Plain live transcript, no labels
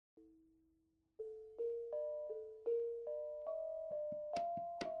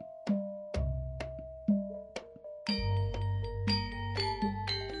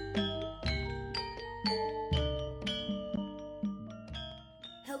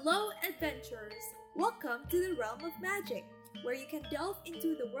Hello, adventurers! Welcome to the realm of magic, where you can delve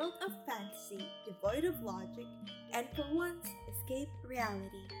into the world of fantasy, devoid of logic, and for once, escape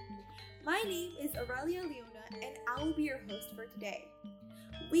reality. My name is Aurelia Leona, and I will be your host for today.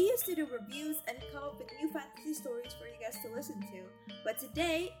 We used to do reviews and come up with new fantasy stories for you guys to listen to, but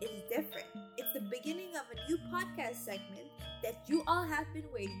today is different. It's the beginning of a new podcast segment that you all have been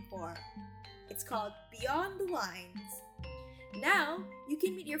waiting for. It's called Beyond the Lines. Now, you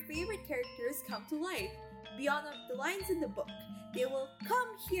can meet your favorite characters come to life, beyond the lines in the book. They will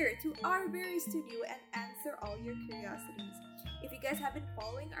come here to our very studio and answer all your curiosities. If you guys have been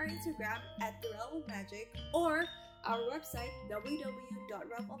following our Instagram at The Realm of Magic or our website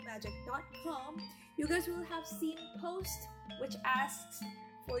www.realmofmagic.com, you guys will have seen post which asks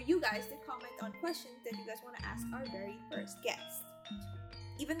for you guys to comment on questions that you guys want to ask our very first guest.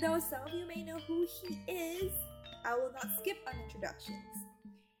 Even though some of you may know who he is, I will not skip on introductions.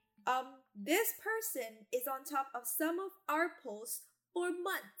 This person is on top of some of our posts for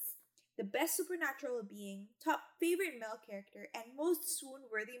months. The best supernatural being, top favorite male character, and most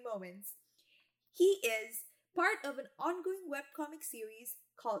swoon-worthy moments. He is part of an ongoing webcomic series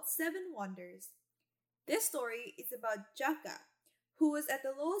called 7 Wonders. This story is about Jaka, who was at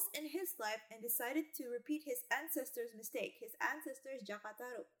the lowest in his life and decided to repeat his ancestors' mistake. His ancestors,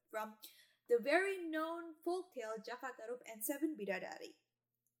 Jaka from the very known folktale Jaka and 7 Bidadari.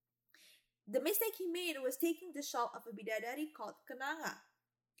 The mistake he made was taking the shawl of a bidadari called Kananga.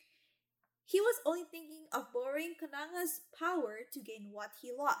 He was only thinking of borrowing Kananga's power to gain what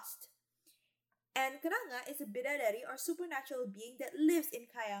he lost. And Kananga is a bidadari or supernatural being that lives in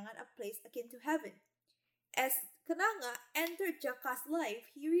Kayangan, a place akin to heaven. As Kananga entered Jaka's life,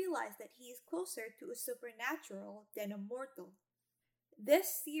 he realized that he is closer to a supernatural than a mortal.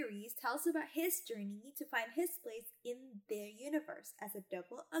 This series tells about his journey to find his place in the universe as a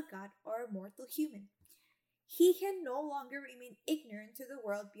devil, a god, or a mortal human. He can no longer remain ignorant to the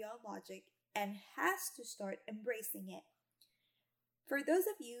world beyond logic and has to start embracing it. For those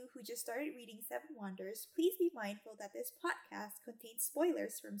of you who just started reading 7 Wonders, please be mindful that this podcast contains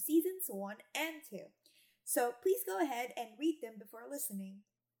spoilers from seasons 1 and 2. So please go ahead and read them before listening.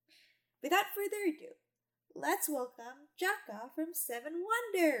 Without further ado, let's welcome Jaka from 7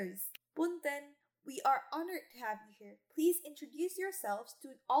 Wonders. Punten, we are honored to have you here. Please introduce yourselves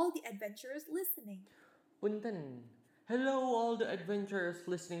to all the adventurers listening. Punten. Hello, all the adventurers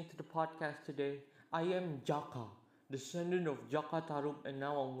listening to the podcast today. I am Jaka, descendant of Jaka and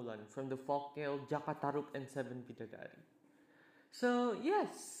Nawangulan from the folktale Jaka and 7 Bidadari. So,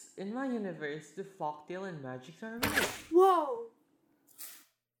 yes, in my universe, the folktale and magic are real. Whoa!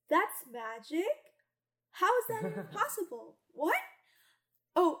 That's magic? How is that even possible? What?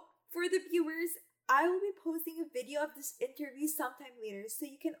 Oh, for the viewers, I will be posting a video of this interview sometime later so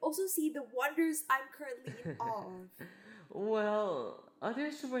you can also see the wonders I'm currently in awe of. Well,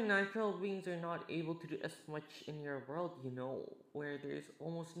 other supernatural beings are not able to do as much in your world, where there's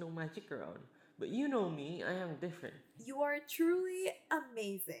almost no magic around. But you know me, I am different. You are truly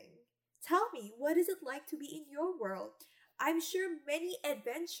amazing. Tell me, what is it like to be in your world? I'm sure many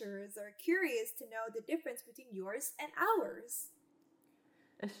adventurers are curious to know the difference between yours and ours.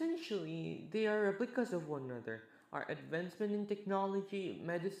 Essentially, they are replicas of one another. Our advancement in technology,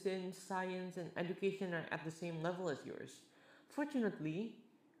 medicine, science, and education are at the same level as yours. Fortunately,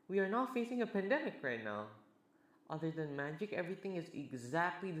 we are not facing a pandemic right now. Other than magic, everything is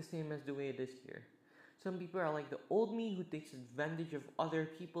exactly the same as the way it is here. Some people are like the old me who takes advantage of other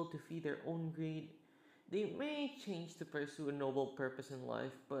people to feed their own greed. They may change to pursue a noble purpose in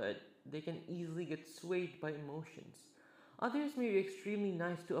life, but they can easily get swayed by emotions. Others may be extremely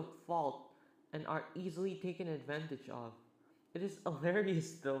nice to a fault and are easily taken advantage of. It is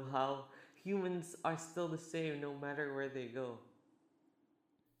hilarious though how humans are still the same no matter where they go.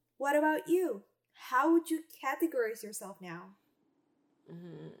 What about you? How would you categorize yourself now?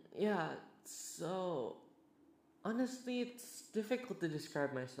 So honestly, it's difficult to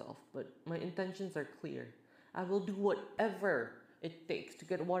describe myself, but my intentions are clear. I will do whatever it takes to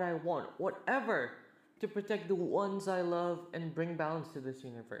get what I want, whatever to protect the ones I love and bring balance to this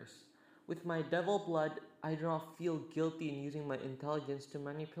universe. With my devil blood, I do not feel guilty in using my intelligence to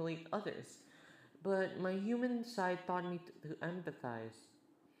manipulate others, but my human side taught me to empathize.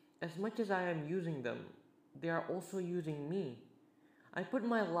 As much as I am using them, they are also using me. I put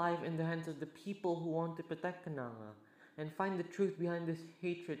my life in the hands of the people who want to protect Kananga and find the truth behind this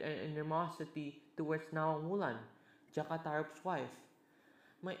hatred and animosity towards Nawangulan, Jakatarup's wife.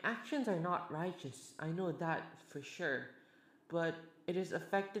 My actions are not righteous, I know that for sure, but it is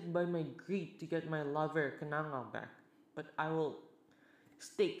affected by my greed to get my lover Kananga back. But I will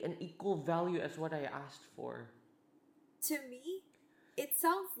stake and equal value as what I asked for. To me, it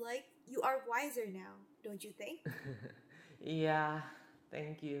sounds like you are wiser now, don't you think? Yeah,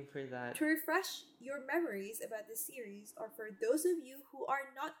 thank you for that. To refresh your memories about the series, or for those of you who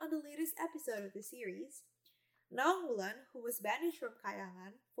are not on the latest episode of the series, Naungulan, who was banished from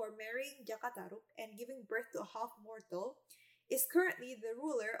Kayangan for marrying Jaka and giving birth to a half-mortal, is currently the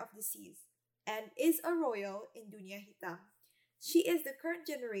ruler of the seas and is a royal in Dunia Hitam. She is the current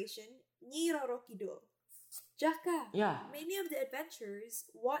generation Nyi Roro Kidul. Jaka, Yeah. many of the adventurers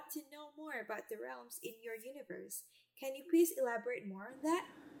want to know more about the realms in your universe. Can you please elaborate more on that?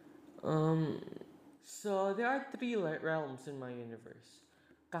 Um, so there are three realms in my universe: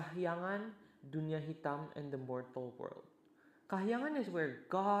 Kahyangan, Dunya Hitam, and the mortal world. Kahyangan is where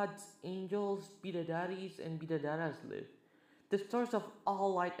gods, angels, bidadaris, and bidadaras live, the source of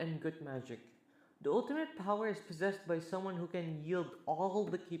all light and good magic. The ultimate power is possessed by someone who can yield all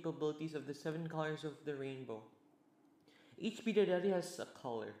the capabilities of the seven colors of the rainbow. Each bidadari has a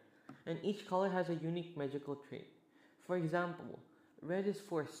color, and each color has a unique magical trait. For example, red is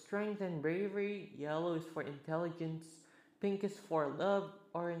for strength and bravery, yellow is for intelligence, pink is for love,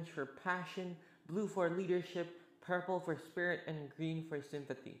 orange for passion, blue for leadership, purple for spirit, and green for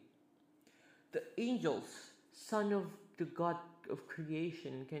sympathy. The angels, son of the god of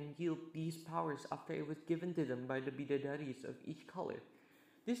creation, can yield these powers after it was given to them by the bidadaris of each color.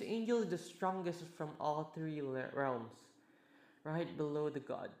 This angel is the strongest from all three realms, right below the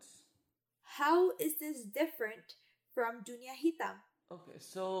gods. How is this different from Dunia Hitam? Okay,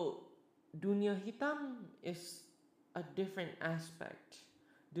 so Dunia Hitam is a different aspect.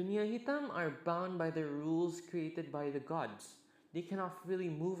 Dunia Hitam are bound by the rules created by the gods. They cannot really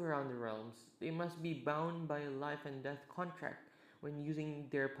move around the realms. They must be bound by a life and death contract when using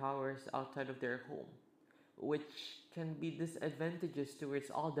their powers outside of their home, which can be disadvantageous towards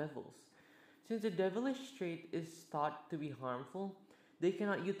all devils. Since the devilish trait is thought to be harmful, they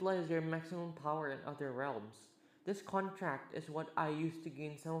cannot utilize their maximum power in other realms. This contract is what I used to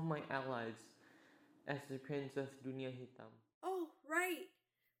gain some of my allies as the Prince of Dunia Hitam. Oh, right.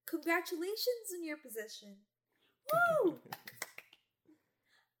 Congratulations on your position. Woo!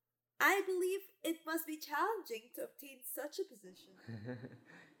 I believe it must be challenging to obtain such a position.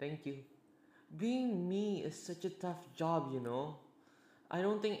 Thank you. Being me is such a tough job, you know. I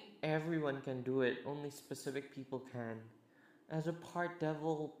don't think everyone can do it, only specific people can. As a part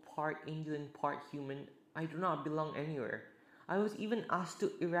devil, part angel, and part human, I do not belong anywhere. I was even asked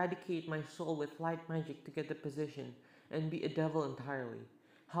to eradicate my soul with light magic to get the position and be a devil entirely.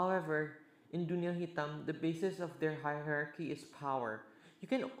 However, in Dunya Hitam, the basis of their hierarchy is power. You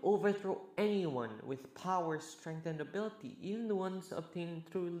can overthrow anyone with power, strength, and ability, even the ones obtained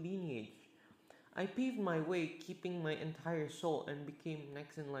through lineage. I paved my way, keeping my entire soul, and became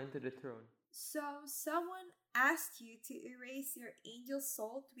next in line to the throne. So, someone asked you to erase your angel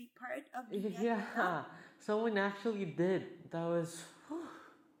soul to be part of Dunia Hitam? Yeah, someone actually did. That was.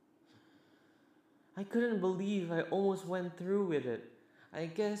 I couldn't believe I almost went through with it. I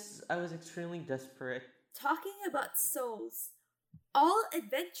guess I was extremely desperate. Talking about souls, all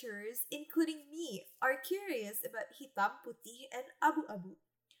adventurers, including me, are curious about Hitam, Putih, and Abu Abu.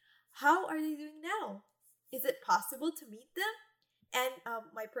 How are they doing now? Is it possible to meet them? And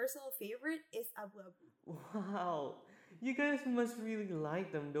my personal favorite is Abu Abu. Wow, you guys must really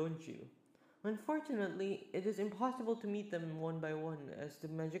like them, don't you? Unfortunately, it is impossible to meet them one by one as the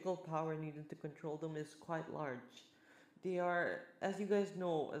magical power needed to control them is quite large. They are, as you guys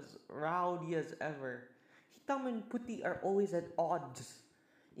know, as rowdy as ever. Hitam and Puti are always at odds,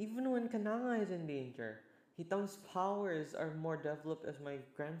 even when Kananga is in danger. Hitam's powers are more developed as my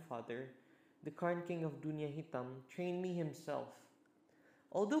grandfather, the current king of Dunya Hitam, trained me himself.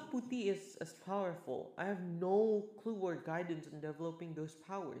 Although Puti is as powerful, I have no clue or guidance in developing those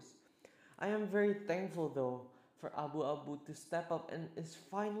powers. I am very thankful though for Abu Abu to step up and is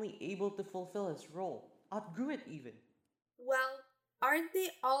finally able to fulfill his role. Outgrew it even. Well, aren't they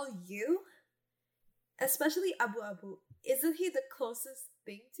all you? Especially Abu Abu. Isn't he the closest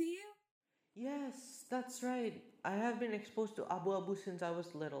thing to you? Yes, that's right. I have been exposed to Abu Abu since I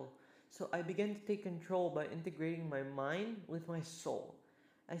was little, so I began to take control by integrating my mind with my soul.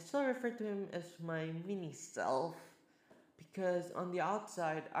 I still refer to him as my mini self because on the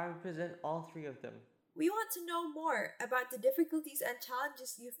outside I represent all three of them. We want to know more about the difficulties and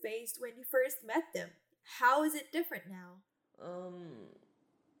challenges you faced when you first met them. How is it different now? Um,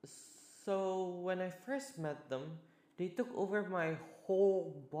 so when I first met them, they took over my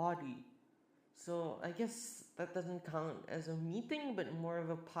whole body. So I guess that doesn't count as a meeting, but more of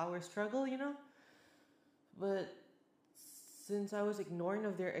a power struggle, you know? But Since I was ignorant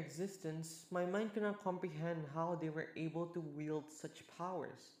of their existence, my mind could not comprehend how they were able to wield such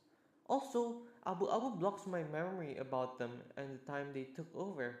powers. Also, Abu Abu blocks my memory about them and the time they took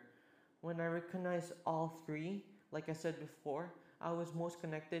over. When I recognized all three, like I said before, I was most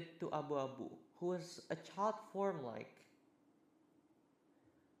connected to Abu Abu, who was a child form like.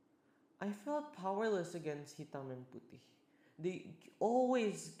 I felt powerless against Hitam and Puti. They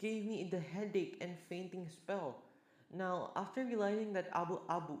always gave me the headache and fainting spell. Now, after realizing that Abu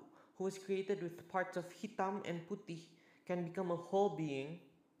Abu, who was created with parts of Hitam and Puti, can become a whole being,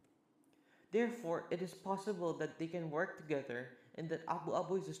 therefore it is possible that they can work together and that Abu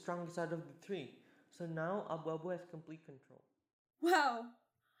Abu is the strongest out of the three. So now Abu Abu has complete control. Wow.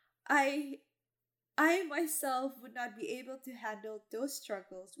 I I myself would not be able to handle those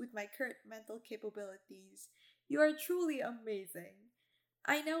struggles with my current mental capabilities. You are truly amazing.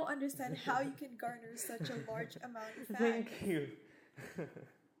 I now understand how you can garner such a large amount of fans. Thank you.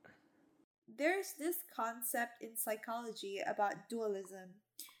 There's this concept in psychology about dualism.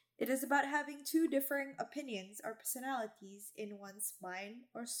 It is about having two differing opinions or personalities in one's mind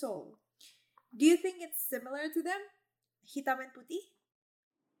or soul. Do you think it's similar to them? Hitam and Puti?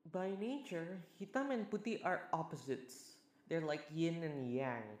 By nature, Hitam and Puti are opposites. They're like yin and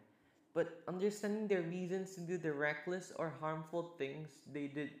yang. But understanding their reasons to do the reckless or harmful things they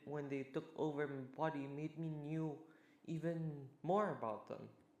did when they took over my body made me knew even more about them.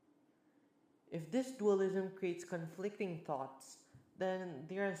 If this dualism creates conflicting thoughts, then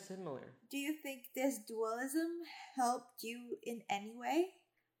they are similar. Do you think this dualism helped you in any way?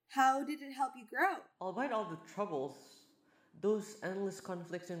 How did it help you grow? Albeit all the troubles, those endless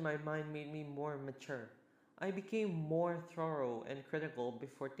conflicts in my mind made me more mature. I became more thorough and critical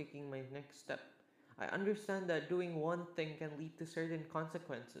before taking my next step. I understand that doing one thing can lead to certain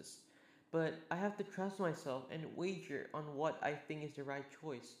consequences, but I have to trust myself and wager on what I think is the right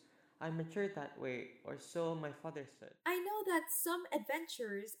choice. I matured that way, or so my father said. I know that some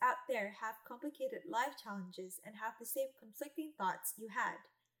adventurers out there have complicated life challenges and have the same conflicting thoughts you had.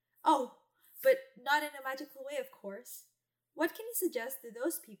 Oh, but not in a magical way, of course. What can you suggest to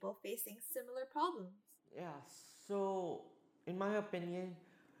those people facing similar problems? Yeah, so in my opinion,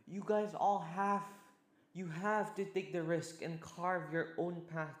 you guys all have to take the risk and carve your own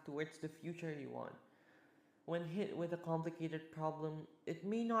path towards the future you want. When hit with a complicated problem, it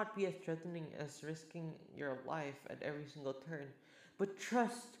may not be as threatening as risking your life at every single turn, but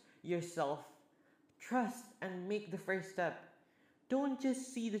trust yourself, trust and make the first step. Don't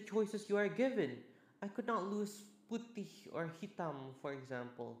just see the choices you are given. I could not lose Puti or Hitam, for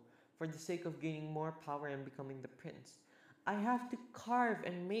example, for the sake of gaining more power and becoming the prince. I have to carve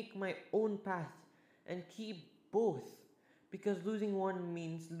and make my own path and keep both, because losing one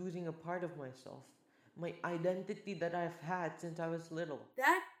means losing a part of myself, my identity that I've had since I was little.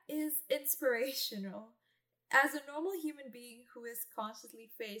 That is inspirational. As a normal human being who is constantly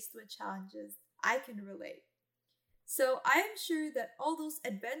faced with challenges, I can relate. So I am sure that all those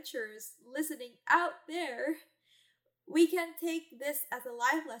adventurers listening out there, we can take this as a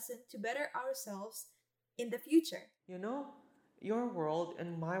life lesson to better ourselves in the future. You know, your world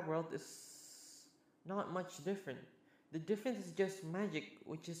and my world is not much different. The difference is just magic,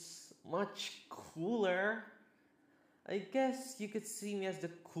 which is much cooler. I guess you could see me as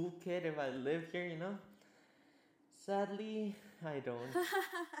the cool kid if I live here, you know? Sadly, I don't.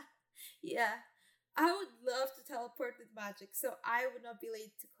 Yeah, I would love to teleport with magic so I would not be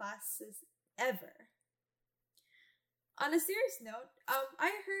late to classes ever. On a serious note,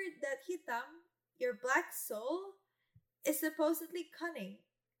 I heard that Hitam, your black soul, is supposedly cunning,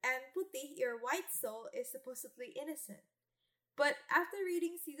 and Puti, your white soul, is supposedly innocent. But after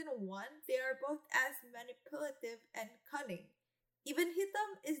reading season 1, they are both as manipulative and cunning. Even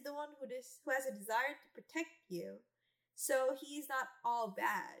Hitam is the one who has a desire to protect you, so he's not all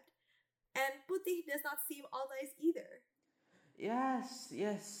bad. And Puti does not seem all nice either. Yes.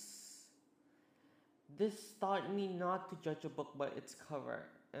 This taught me not to judge a book by its cover,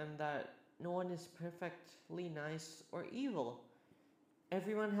 and that no one is perfectly nice or evil.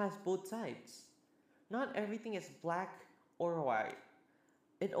 Everyone has both sides. Not everything is black or white.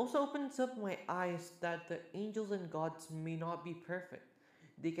 It also opens up my eyes that the angels and gods may not be perfect.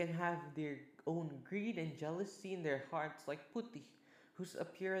 They can have their own greed and jealousy in their hearts, like Putti, whose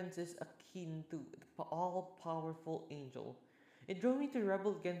appearance is akin to the all powerful angel. It drove me to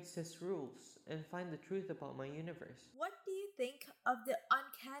rebel against his rules and find the truth about my universe. What do you think of the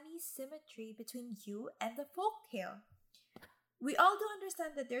uncanny symmetry between you and the folktale? We all do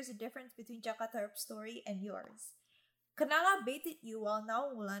understand that there's a difference between Jakatarup's story and yours. Kananga baited you while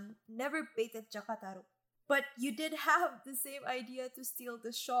Naulan never baited Jakatarup. But you did have the same idea to steal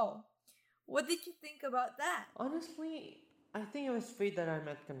the shawl. What did you think about that? Honestly, I think I was afraid that I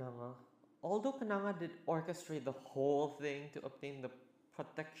met Kananga. Although Kananga did orchestrate the whole thing to obtain the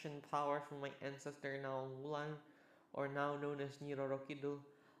protection power from my ancestor Naong Wulan, or now known as Nirorokido,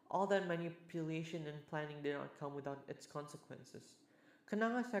 all that manipulation and planning did not come without its consequences.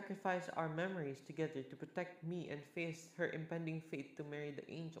 Kananga sacrificed our memories together to protect me and face her impending fate to marry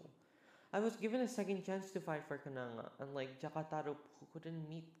the angel. I was given a second chance to fight for Kananga, unlike Jaka who couldn't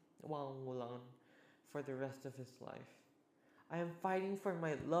meet Wang Wulan for the rest of his life. I am fighting for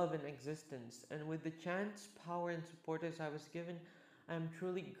my love and existence, and with the chance, power, and supporters I was given, I am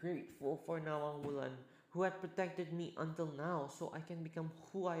truly grateful for Nawang Wulan, who had protected me until now so I can become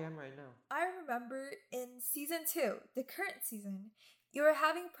who I am right now. I remember in season 2, the current season, you were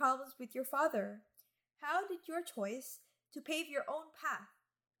having problems with your father. How did your choice to pave your own path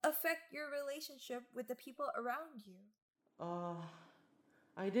affect your relationship with the people around you?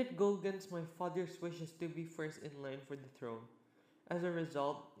 I did go against my father's wishes to be first in line for the throne. As a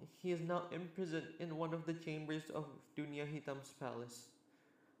result, he is now imprisoned in one of the chambers of Dunya Hitam's palace.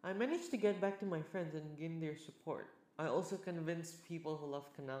 I managed to get back to my friends and gain their support. I also convinced people who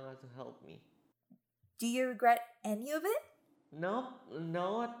love Kananga to help me. Do you regret any of it? No,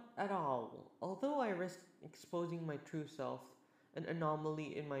 not at all. Although I risked exposing my true self, an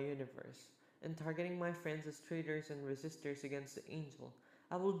anomaly in my universe, and targeting my friends as traitors and resistors against the angel,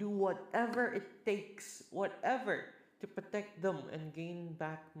 I will do whatever it takes, whatever, to protect them and gain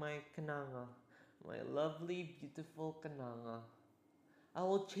back my Kananga, my lovely, beautiful Kananga. I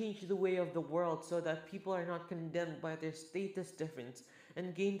will change the way of the world so that people are not condemned by their status difference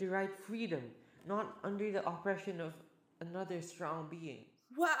and gain the right freedom, not under the oppression of another strong being.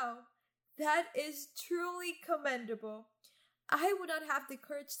 Wow, that is truly commendable. I would not have the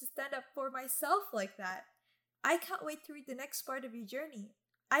courage to stand up for myself like that. I can't wait to read the next part of your journey.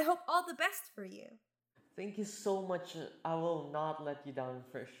 I hope all the best for you. Thank you so much. I will not let you down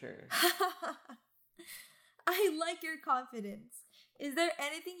for sure. I like your confidence. Is there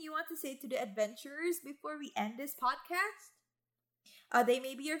anything you want to say to the adventurers before we end this podcast? They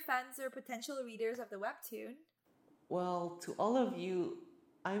may be your fans or potential readers of the webtoon. Well, to all of you,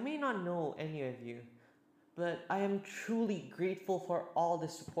 I may not know any of you, but I am truly grateful for all the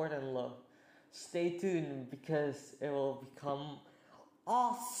support and love. Stay tuned because it will become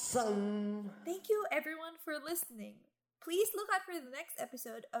awesome. Thank you everyone for listening. Please look out for the next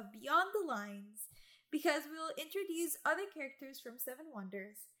episode of Beyond the Lines because we will introduce other characters from Seven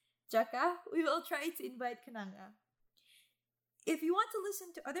Wonders. Jaka, we will try to invite Kananga. If you want to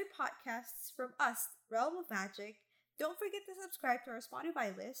listen to other podcasts from us, Realm of Magic, don't forget to subscribe to our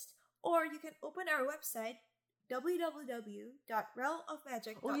Spotify list, or you can open our website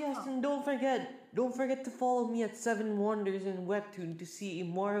www.realmofmagic.com. Oh yes, and don't forget to follow me at Seven Wonders in Webtoon to see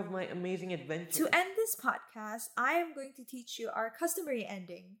more of my amazing adventures. To end this podcast, I am going to teach you our customary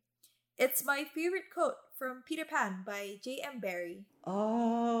ending. It's my favorite quote from Peter Pan by J.M. Barrie.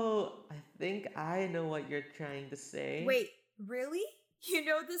 Oh, I think I know what you're trying to say. Wait, really? You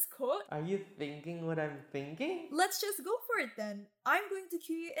know this quote? Are you thinking what I'm thinking? Let's just go for it then. I'm going to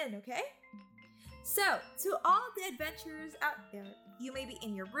cue you in, okay? So, to all the adventurers out there, you may be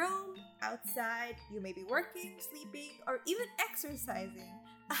in your room, outside, you may be working, sleeping, or even exercising.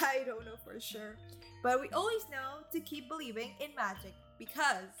 I don't know for sure. But we always know to keep believing in magic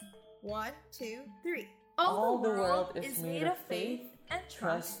because 1, 2, 3. All the world is made of faith and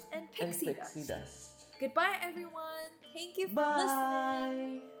trust and pixie dust. Goodbye, everyone. Thank you for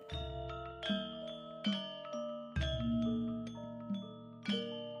listening. Bye.